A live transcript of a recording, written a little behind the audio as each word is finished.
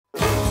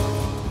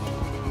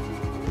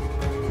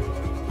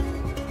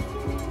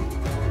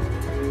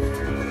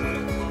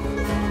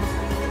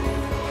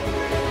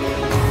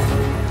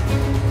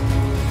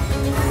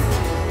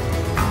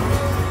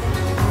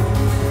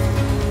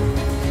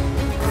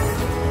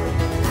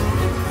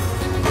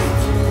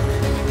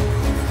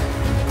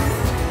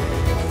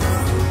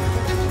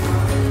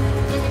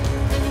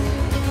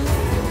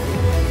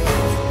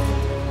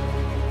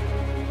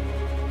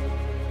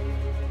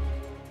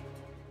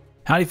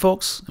Howdy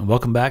folks, and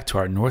welcome back to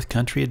our North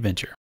Country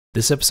adventure.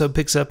 This episode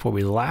picks up where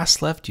we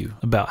last left you,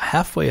 about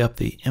halfway up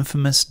the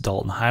infamous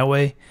Dalton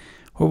Highway,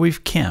 where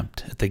we've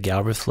camped at the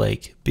Galbraith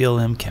Lake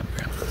BLM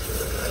campground.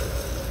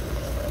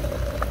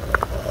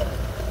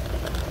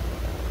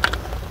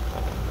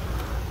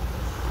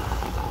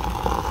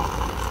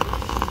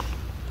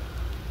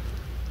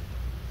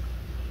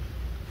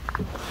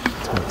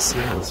 Let's see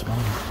this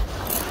one.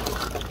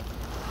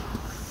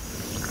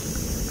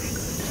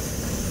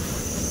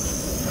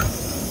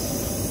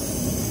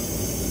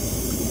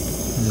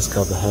 This is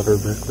called the hover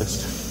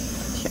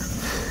breakfast. Yeah.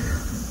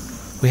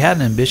 We had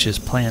an ambitious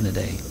plan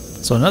today,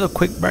 so another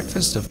quick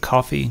breakfast of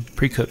coffee,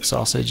 pre-cooked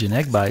sausage, and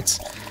egg bites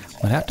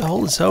would have to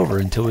hold us over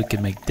until we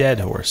could make Dead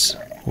Horse,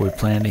 where we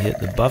plan to hit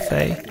the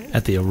buffet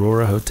at the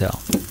Aurora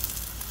Hotel.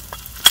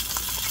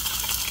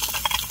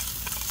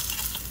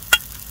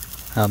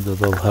 How'd the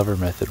little hover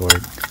method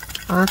work?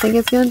 I think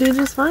it's going to do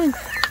just fine.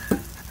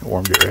 It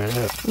warmed it right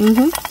up.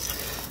 Mm-hmm.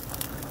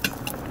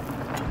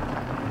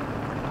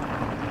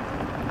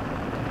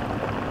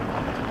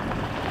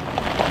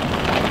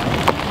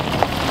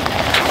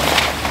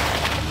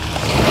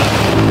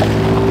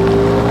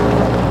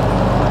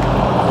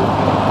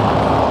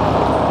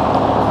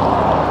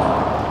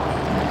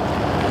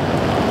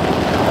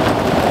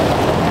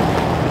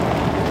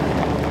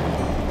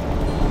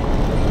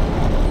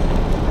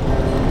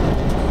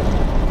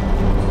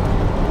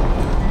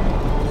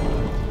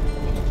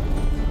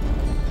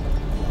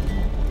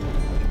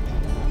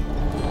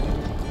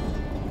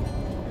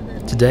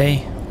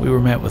 Today, we were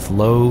met with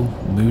low,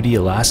 moody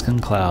Alaskan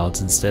clouds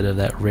instead of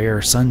that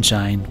rare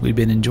sunshine we'd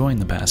been enjoying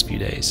the past few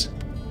days.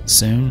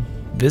 Soon,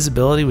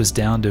 visibility was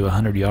down to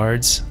 100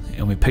 yards,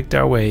 and we picked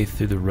our way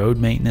through the road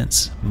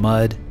maintenance,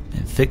 mud,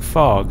 and thick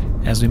fog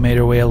as we made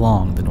our way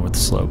along the north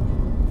slope.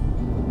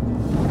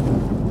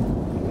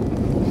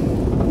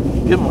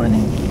 Good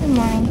morning. Good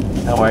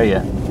morning. How are you?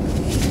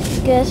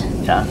 Good.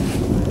 Yeah.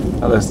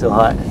 Are those still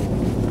hot?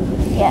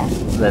 Yeah.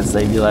 Did that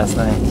save you last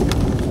night?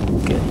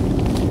 Good.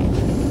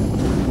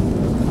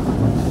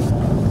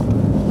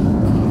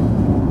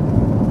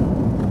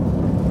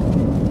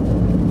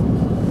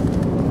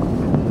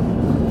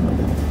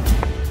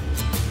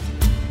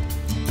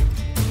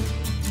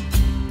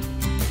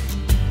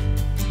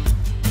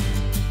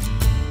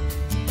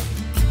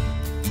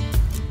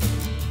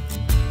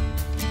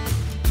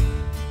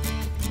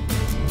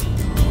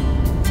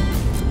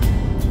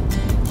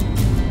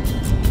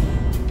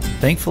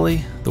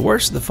 Thankfully, the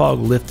worst of the fog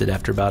lifted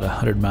after about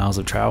 100 miles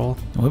of travel,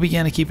 and we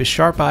began to keep a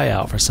sharp eye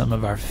out for some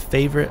of our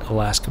favorite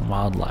Alaskan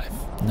wildlife,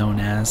 known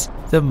as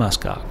the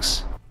musk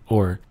ox,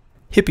 or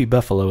hippie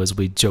buffalo as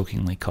we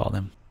jokingly call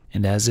them.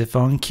 And as if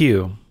on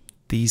cue,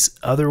 these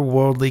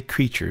otherworldly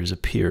creatures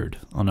appeared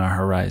on our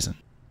horizon.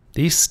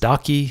 These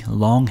stocky,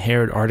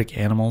 long-haired Arctic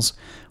animals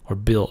were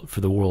built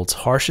for the world's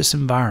harshest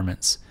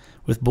environments,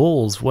 with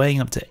bulls weighing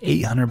up to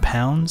 800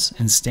 pounds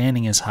and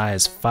standing as high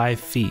as 5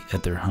 feet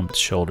at their humped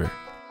shoulder.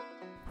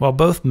 While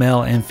both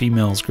male and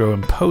females grow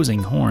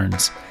imposing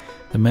horns,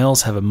 the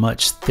males have a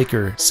much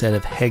thicker set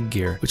of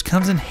headgear, which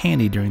comes in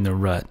handy during the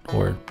rut,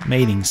 or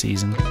mating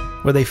season,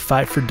 where they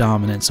fight for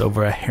dominance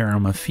over a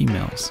harem of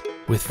females.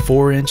 With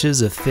 4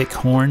 inches of thick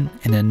horn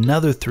and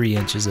another 3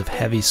 inches of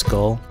heavy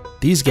skull,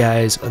 these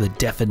guys are the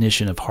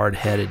definition of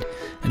hard-headed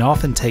and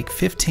often take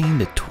 15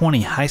 to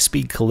 20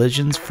 high-speed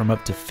collisions from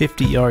up to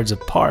 50 yards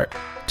apart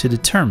to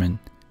determine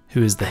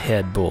who is the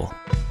head bull.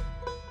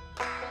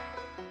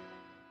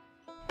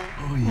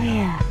 Oh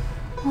yeah.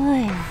 Oh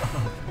yeah.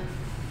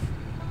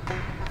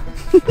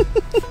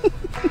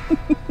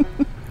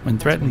 When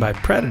threatened by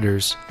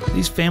predators,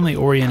 these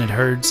family-oriented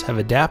herds have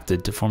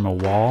adapted to form a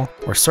wall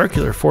or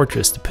circular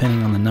fortress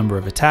depending on the number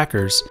of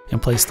attackers,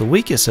 and place the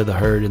weakest of the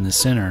herd in the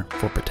center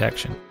for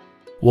protection.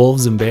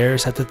 Wolves and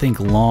bears have to think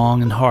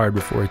long and hard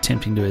before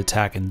attempting to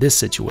attack in this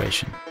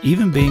situation.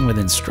 Even being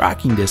within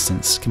striking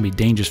distance can be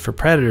dangerous for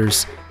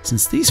predators,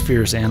 since these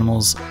fierce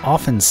animals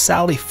often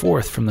sally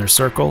forth from their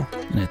circle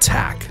and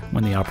attack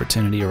when the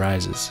opportunity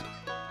arises.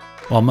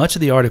 While much of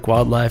the Arctic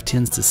wildlife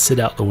tends to sit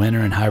out the winter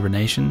in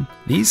hibernation,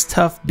 these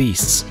tough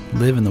beasts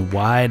live in the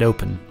wide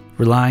open,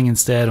 relying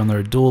instead on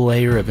their dual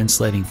layer of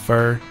insulating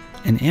fur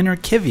and inner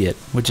civet,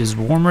 which is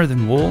warmer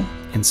than wool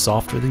and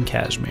softer than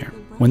cashmere.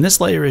 When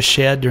this layer is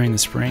shed during the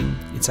spring,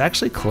 it's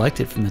actually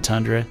collected from the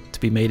tundra to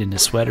be made into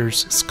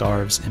sweaters,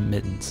 scarves, and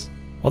mittens.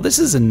 While this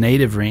is a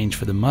native range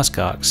for the musk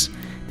ox,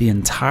 the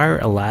entire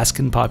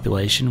Alaskan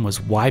population was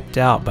wiped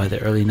out by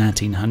the early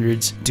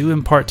 1900s, due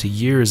in part to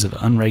years of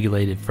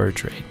unregulated fur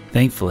trade.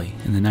 Thankfully,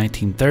 in the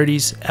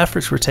 1930s,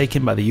 efforts were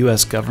taken by the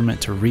US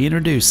government to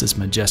reintroduce this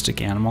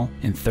majestic animal,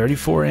 and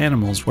 34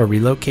 animals were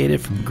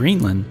relocated from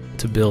Greenland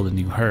to build a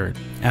new herd.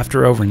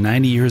 After over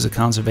 90 years of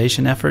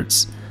conservation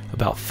efforts,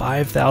 about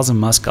 5,000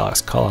 musk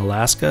ox call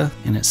Alaska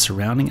and its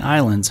surrounding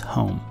islands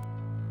home.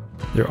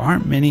 There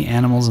aren't many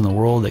animals in the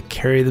world that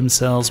carry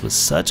themselves with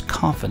such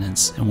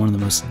confidence in one of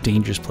the most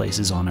dangerous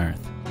places on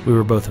Earth. We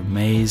were both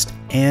amazed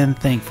and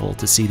thankful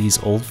to see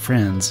these old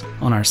friends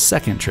on our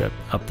second trip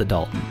up the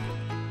Dalton.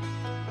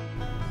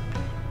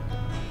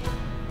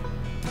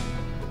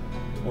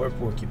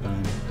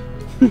 porcupine.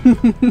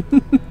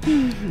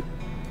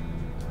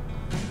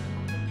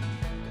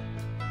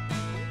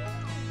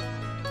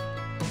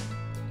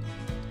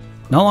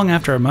 Not long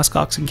after our Musk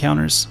Ox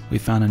encounters, we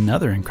found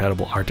another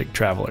incredible Arctic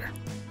traveler,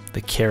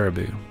 the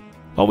caribou.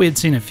 While we had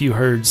seen a few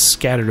herds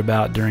scattered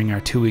about during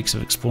our 2 weeks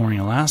of exploring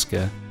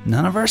Alaska,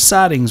 none of our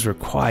sightings were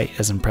quite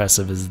as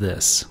impressive as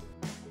this.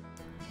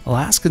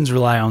 Alaskans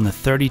rely on the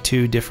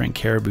 32 different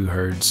caribou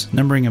herds,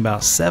 numbering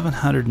about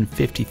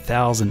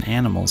 750,000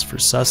 animals for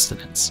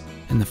sustenance,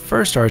 and the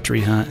first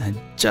archery hunt had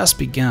just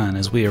begun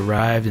as we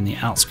arrived in the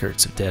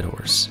outskirts of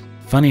Deadhorse.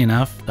 Funny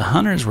enough, the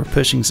hunters were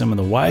pushing some of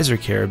the wiser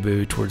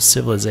caribou towards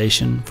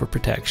civilization for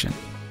protection.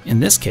 In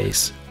this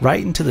case,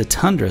 right into the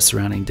tundra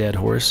surrounding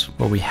Deadhorse,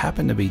 where we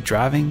happened to be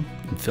driving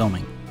and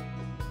filming.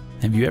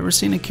 Have you ever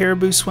seen a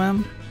caribou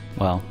swim?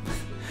 Well,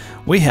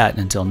 we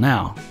hadn't until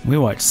now. We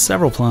watched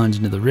several plunge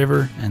into the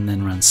river and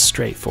then run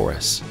straight for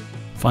us.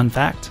 Fun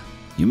fact,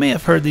 you may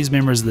have heard these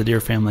members of the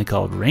deer family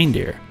called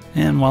reindeer.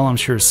 And while I'm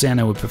sure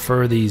Santa would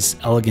prefer these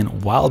elegant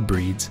wild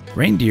breeds,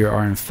 reindeer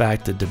are in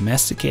fact the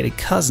domesticated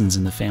cousins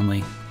in the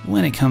family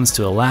when it comes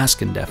to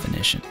Alaskan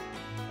definition.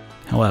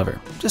 However,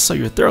 just so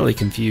you're thoroughly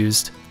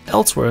confused,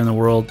 elsewhere in the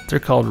world they're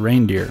called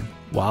reindeer,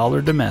 wild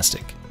or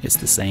domestic, it's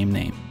the same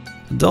name.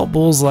 Adult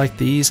bulls like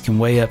these can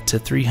weigh up to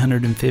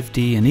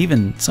 350 and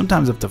even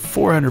sometimes up to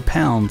 400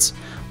 pounds,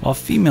 while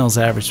females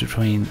average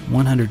between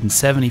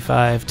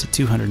 175 to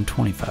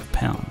 225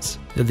 pounds.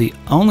 They're the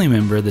only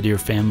member of the deer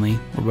family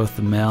where both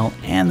the male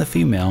and the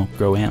female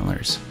grow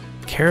antlers.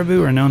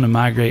 Caribou are known to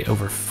migrate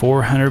over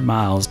 400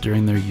 miles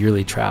during their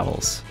yearly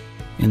travels.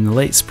 In the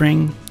late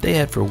spring, they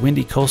head for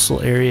windy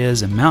coastal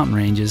areas and mountain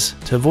ranges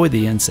to avoid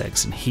the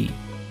insects and heat.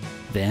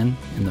 Then,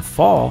 in the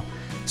fall,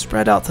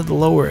 spread out to the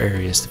lower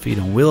areas to feed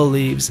on willow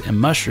leaves and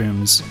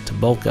mushrooms to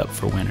bulk up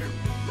for winter.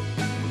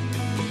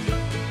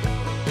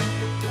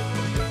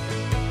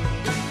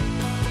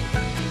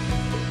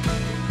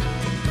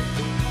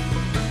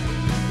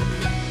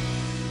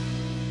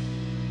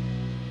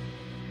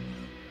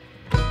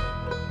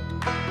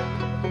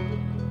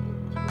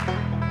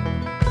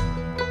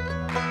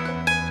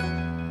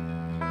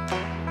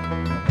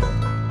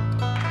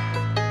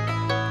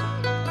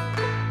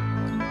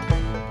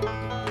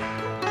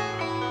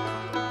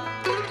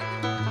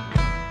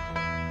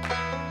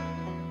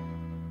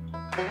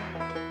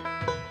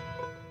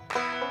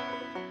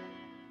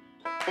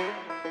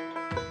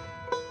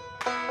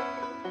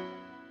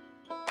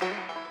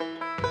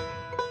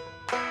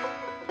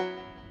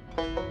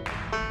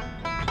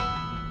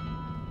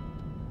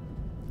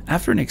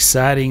 After an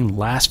exciting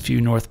last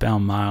few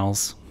northbound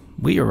miles,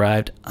 we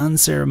arrived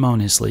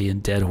unceremoniously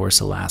in Deadhorse,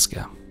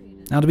 Alaska.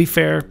 Now, to be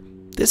fair,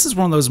 this is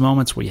one of those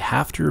moments where you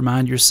have to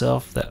remind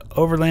yourself that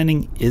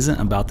overlanding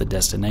isn't about the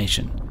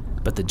destination,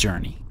 but the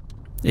journey.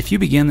 If you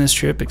begin this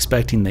trip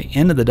expecting the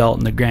end of the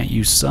Dalton to grant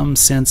you some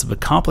sense of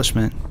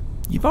accomplishment,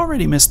 you've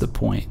already missed the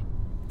point.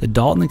 The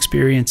Dalton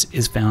experience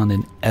is found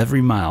in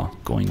every mile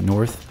going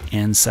north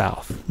and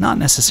south, not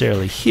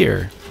necessarily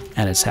here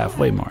at its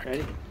halfway mark.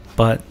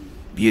 But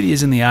beauty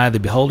is in the eye of the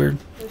beholder,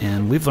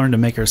 and we've learned to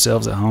make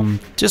ourselves at home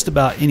just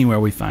about anywhere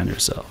we find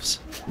ourselves.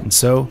 And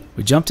so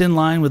we jumped in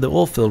line with the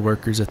oilfield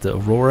workers at the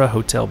Aurora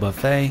Hotel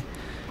Buffet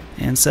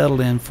and settled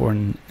in for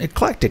an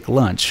eclectic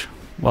lunch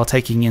while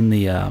taking in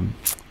the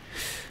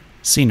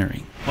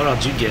scenery. What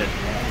else did you get?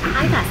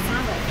 I got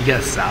salad. You got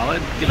a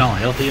salad? Get all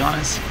healthy on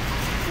us?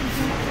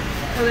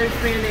 Oh,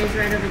 there's mayonnaise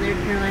right over there,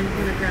 Caroline. I'm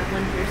gonna grab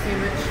one for your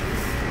sandwich.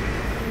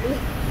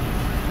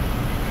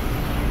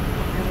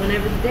 And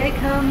whenever the day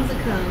comes, it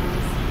comes.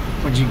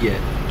 What'd you get?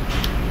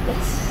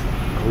 Yes.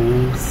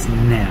 Oh,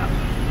 snap.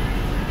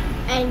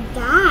 And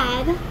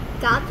Dad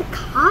got the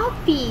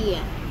copy.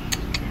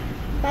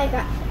 I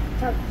got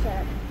some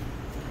syrup.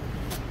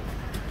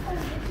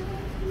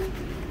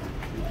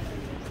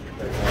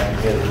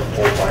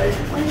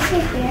 What is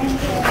it, bear?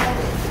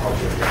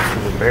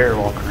 There's a bear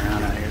walking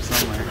around out here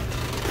somewhere.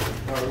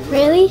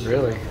 Really?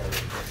 Really?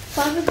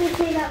 Why would you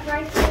say that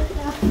right there?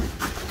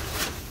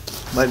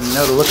 Let me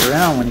know to look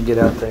around when you get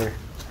out there.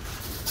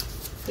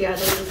 Yeah,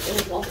 they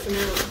just walking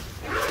out.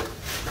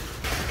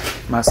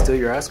 Might steal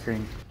your ice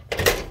cream.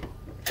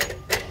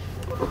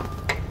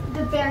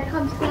 The bear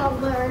comes to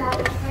learn how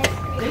to ice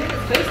cream.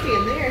 It's tasty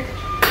in there.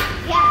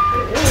 Yeah.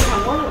 It really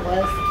how warm it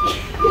was. I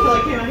feel like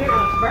I came out here on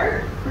a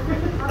bird.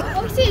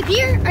 Oh, I see a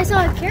deer. I saw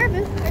a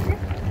caribou.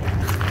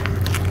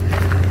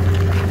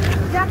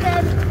 Drop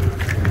dead.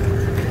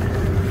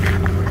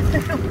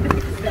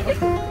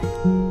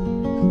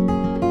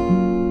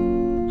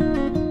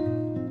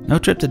 No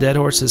trip to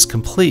Deadhorse is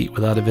complete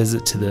without a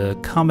visit to the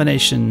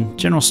combination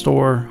general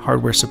store,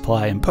 hardware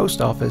supply, and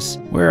post office,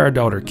 where our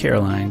daughter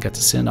Caroline got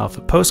to send off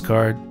a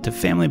postcard to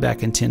family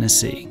back in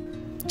Tennessee,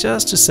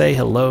 just to say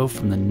hello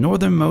from the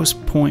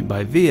northernmost point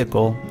by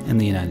vehicle in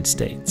the United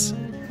States.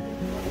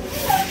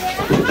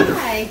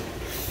 Hi.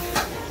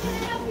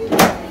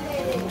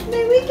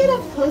 May we get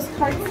a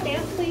postcard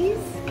stamp, please?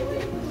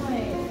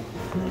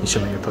 You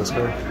show me your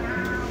postcard?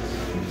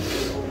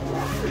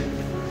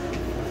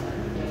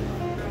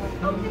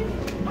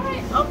 Alright,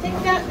 Okay, I'll take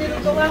that.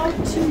 It'll go out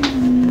to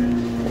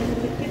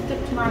get picked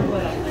up tomorrow. Go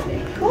out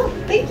Monday. Cool.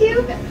 Thank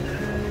you.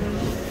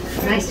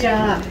 Nice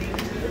job.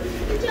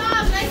 Good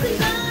job. Nicely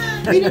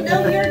done. We didn't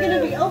know we were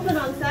going to be open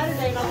on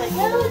Saturday, and I'm like,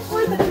 well, it's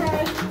worth a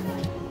try.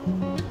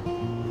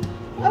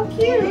 Oh,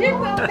 cute. You're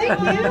welcome. Thank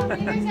you.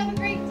 You guys have a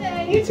great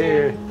day. You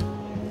too.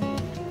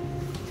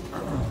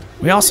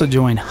 We also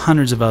joined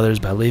hundreds of others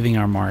by leaving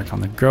our mark on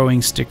the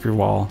growing sticker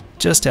wall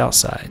just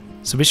outside.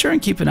 So be sure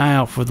and keep an eye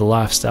out for the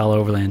Lifestyle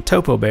Overland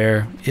Topo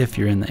Bear if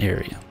you're in the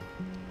area.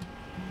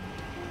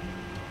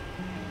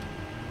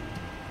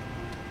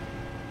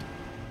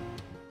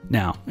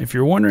 Now, if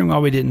you're wondering why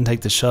we didn't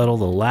take the shuttle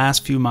the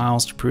last few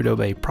miles to Prudhoe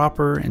Bay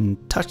proper and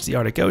touch the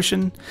Arctic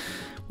Ocean,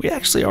 we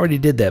actually already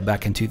did that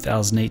back in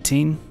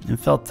 2018 and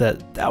felt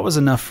that that was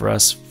enough for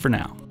us for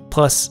now.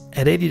 Plus,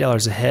 at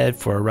 $80 a head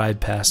for a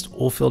ride past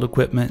oilfield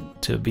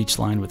equipment to a beach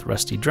lined with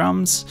rusty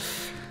drums,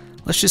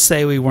 let's just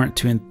say we weren't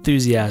too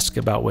enthusiastic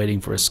about waiting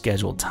for a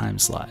scheduled time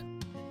slot.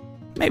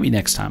 Maybe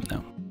next time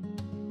though.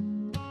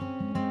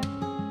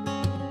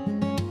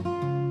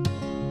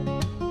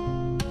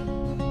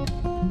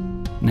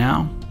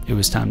 Now, it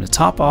was time to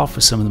top off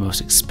with some of the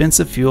most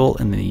expensive fuel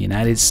in the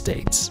United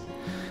States.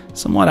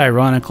 Somewhat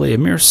ironically, a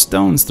mere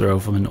stone's throw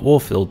from an oil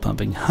field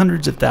pumping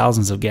hundreds of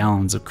thousands of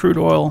gallons of crude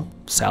oil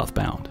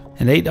southbound.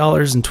 And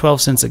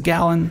 $8.12 a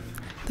gallon,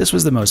 this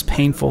was the most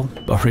painful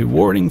but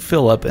rewarding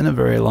fill-up in a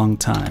very long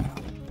time.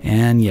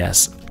 And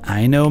yes,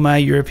 I know my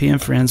European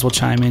friends will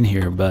chime in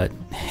here, but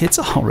it's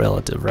all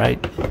relative, right?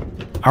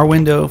 Our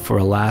window for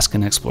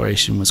Alaskan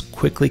exploration was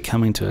quickly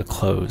coming to a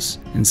close,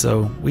 and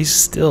so we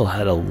still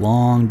had a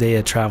long day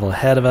of travel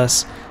ahead of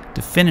us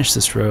to finish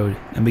this road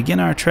and begin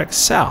our trek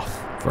south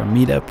for a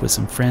meetup with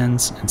some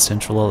friends in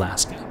central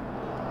Alaska.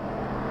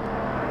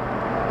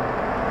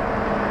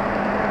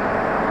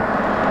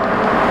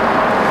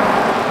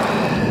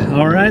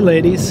 All right,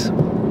 ladies.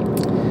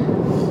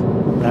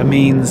 That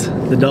means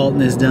the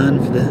Dalton is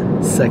done for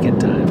the second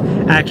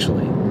time.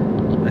 Actually,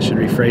 I should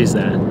rephrase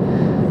that.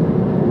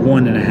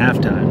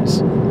 1.5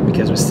 times,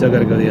 because we still got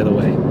to go the other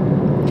way.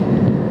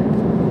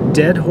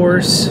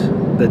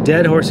 The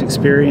dead horse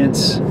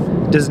experience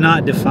does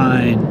not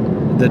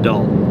define the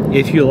Dalton.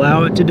 If you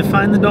allow it to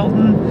define the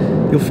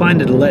Dalton, you'll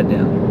find it a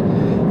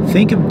letdown.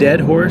 Think of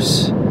dead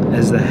horse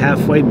as the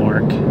halfway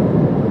mark,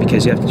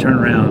 because you have to turn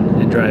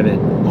around and drive it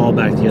all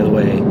back the other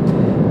way.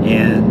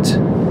 And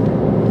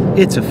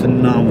it's a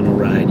phenomenal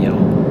ride,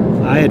 y'all.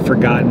 I had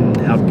forgotten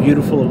how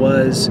beautiful it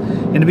was.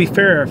 And to be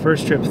fair, our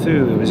first trip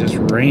through, it was just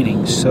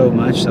raining so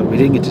much that we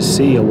didn't get to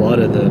see a lot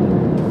of the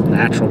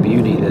natural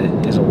beauty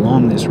that is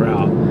along this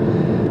route.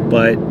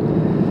 But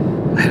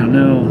I don't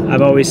know.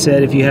 I've always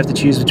said if you have to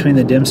choose between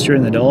the Dempster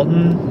and the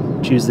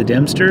Dalton, choose the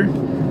Dempster.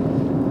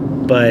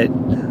 But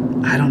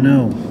I don't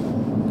know.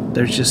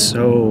 There's just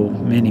so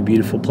many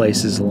beautiful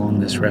places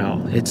along this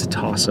route. It's a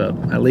toss-up,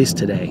 at least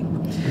today.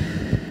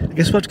 I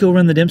guess we'll have to go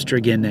run the Dempster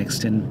again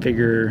next and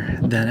figure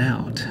that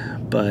out.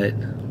 But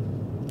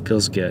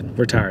feels good.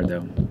 We're tired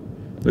though.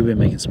 We've been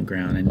making some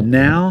ground, and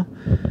now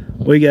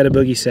we got to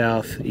boogie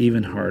south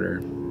even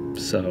harder.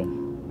 So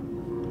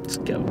let's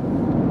go.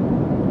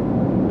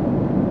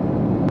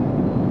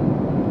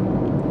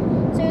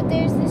 So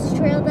there's this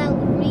trail that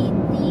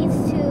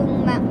leads to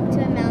a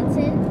mountain.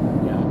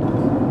 Yeah.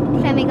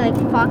 Can I make like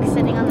a fox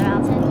sitting on the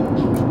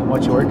mountain?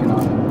 What you working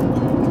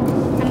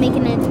on? I'm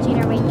making a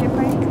Gina Ranger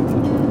park.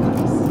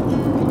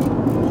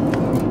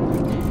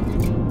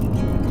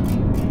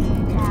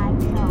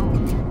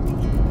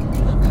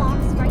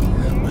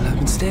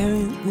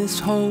 Staring this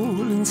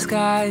hole in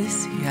sky,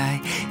 see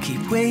I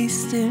keep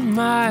wasting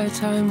my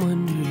time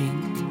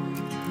wondering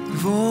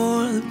of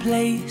all the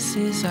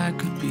places I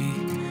could be.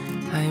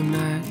 I am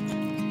not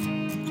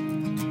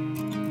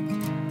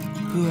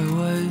who I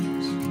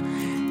was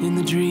in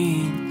the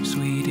dreams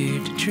we dare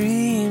to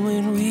dream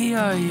when we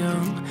are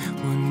young.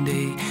 One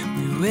day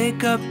we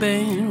wake up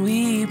and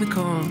we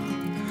become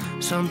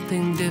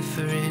something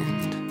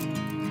different.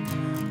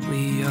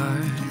 We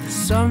are the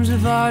sums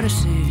of our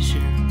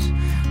decisions,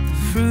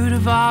 fruit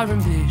of our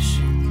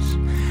ambitions,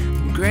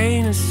 a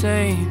grain of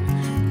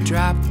sand,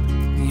 drop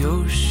in the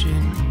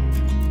ocean.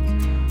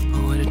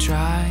 Oh, what a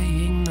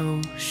trying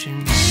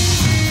notion.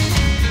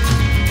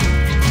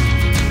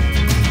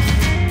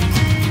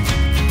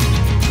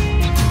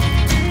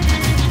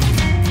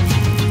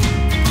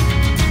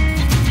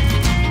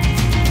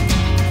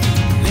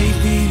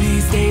 Lately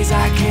these days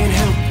I can't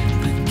help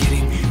but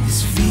getting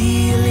this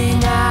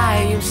feeling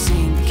I am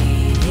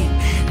sinking,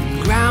 and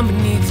the ground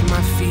beneath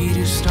my feet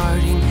is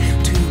starting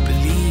to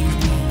believe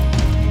me.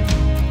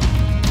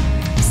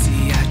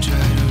 See, I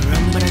try to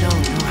run, but I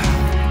don't know how.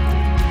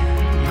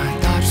 My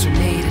thoughts are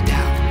made of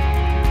doubt,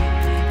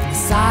 and the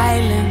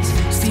silence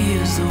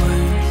steals the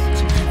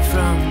words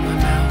from my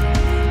mouth.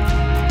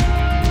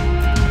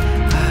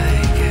 I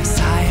guess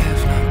I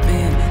have not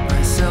been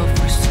myself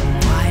for some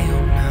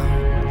while now.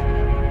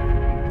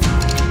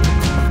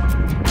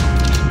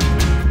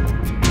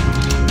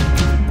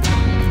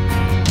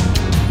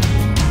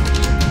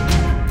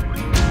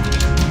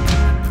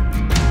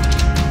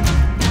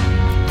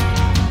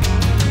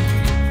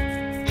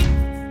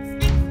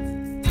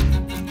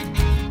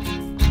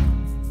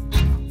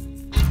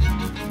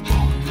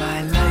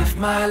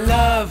 my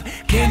love,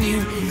 can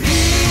you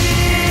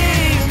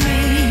hear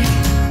me?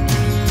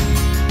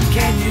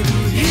 Can you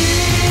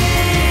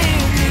hear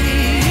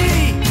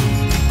me?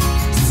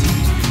 See,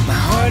 my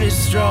heart is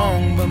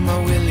strong, but my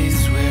will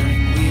is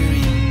wearing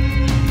weary.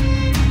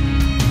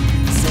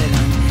 Said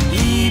I'm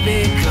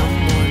leaving come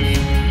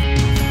morning.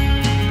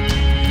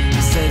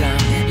 I said I'm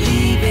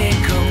leaving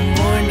come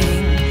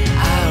morning.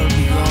 I'll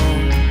be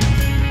gone,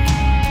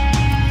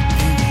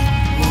 and it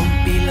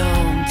won't be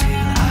long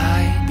till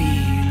I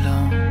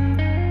belong.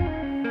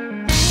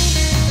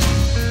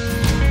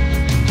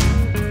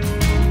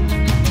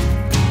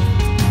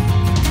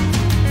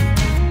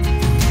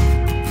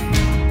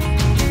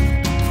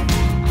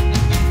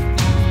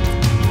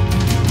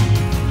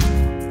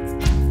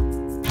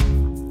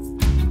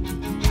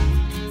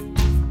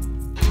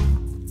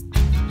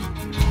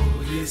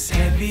 Oh, this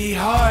heavy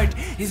heart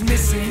is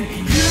missing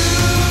you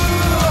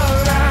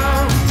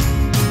around,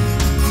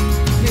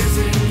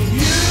 missing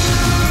you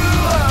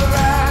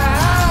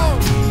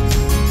around,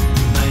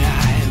 but I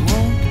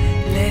won't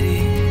let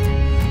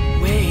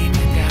it weigh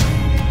me down.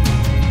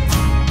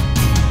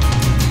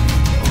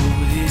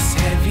 Oh, this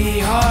heavy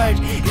heart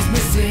is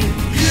missing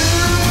you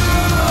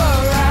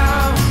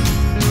around,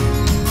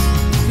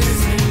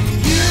 missing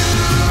you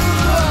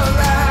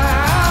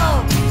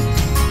around,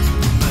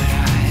 but I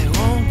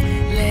won't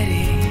let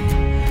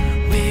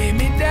it weigh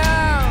me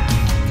down.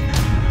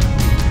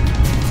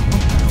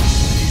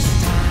 This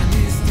time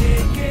is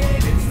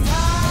taking its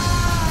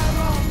time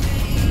on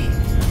me.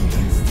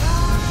 It's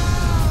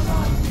time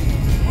on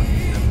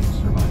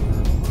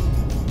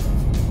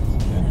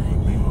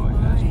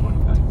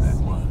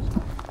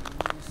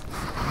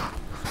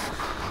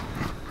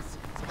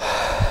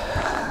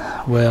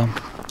Well,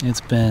 it's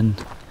been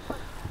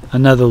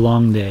another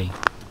long day,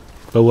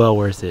 but well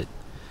worth it.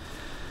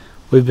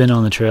 We've been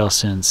on the trail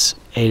since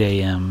 8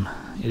 a.m.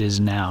 It is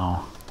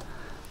now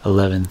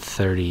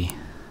 11:30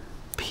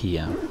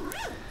 p.m.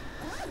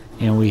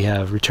 And we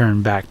have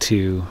returned back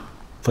to the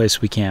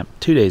place we camped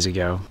 2 days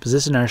ago,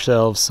 positioning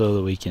ourselves so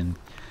that we can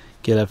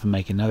get up and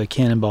make another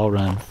cannonball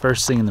run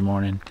first thing in the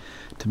morning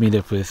to meet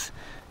up with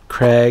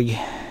Craig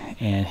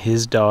and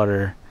his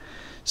daughter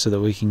so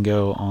that we can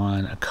go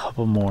on a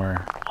couple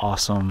more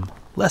awesome,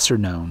 lesser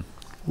known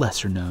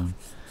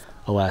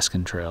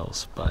Alaskan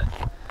trails. But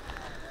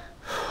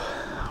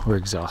we're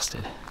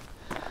exhausted.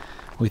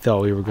 We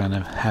thought we were going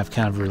to have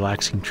kind of a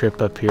relaxing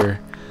trip up here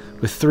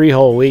with 3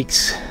 whole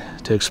weeks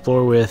to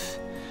explore with,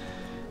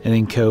 and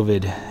then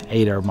COVID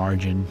ate our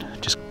margin,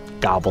 just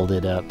gobbled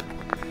it up.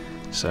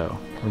 So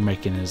we're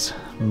making as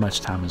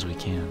much time as we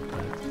can,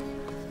 but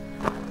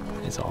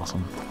it's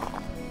awesome.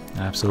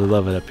 I absolutely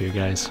love it up here,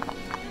 guys.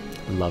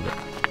 Love it.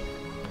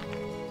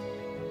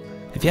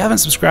 If you haven't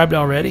subscribed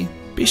already,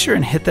 be sure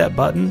and hit that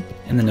button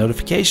and the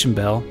notification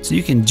bell so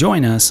you can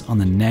join us on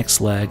the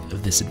next leg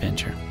of this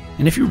adventure.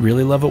 And if you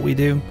really love what we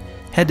do,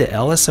 head to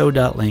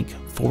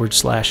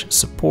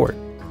lso.link/support,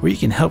 where you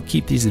can help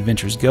keep these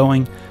adventures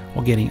going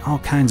while getting all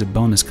kinds of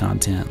bonus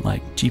content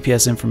like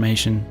GPS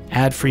information,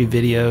 ad-free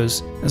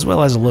videos, as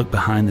well as a look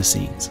behind the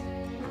scenes.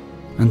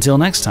 Until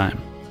next time,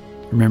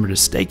 remember to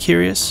stay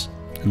curious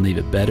and leave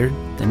it better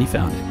than you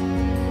found it.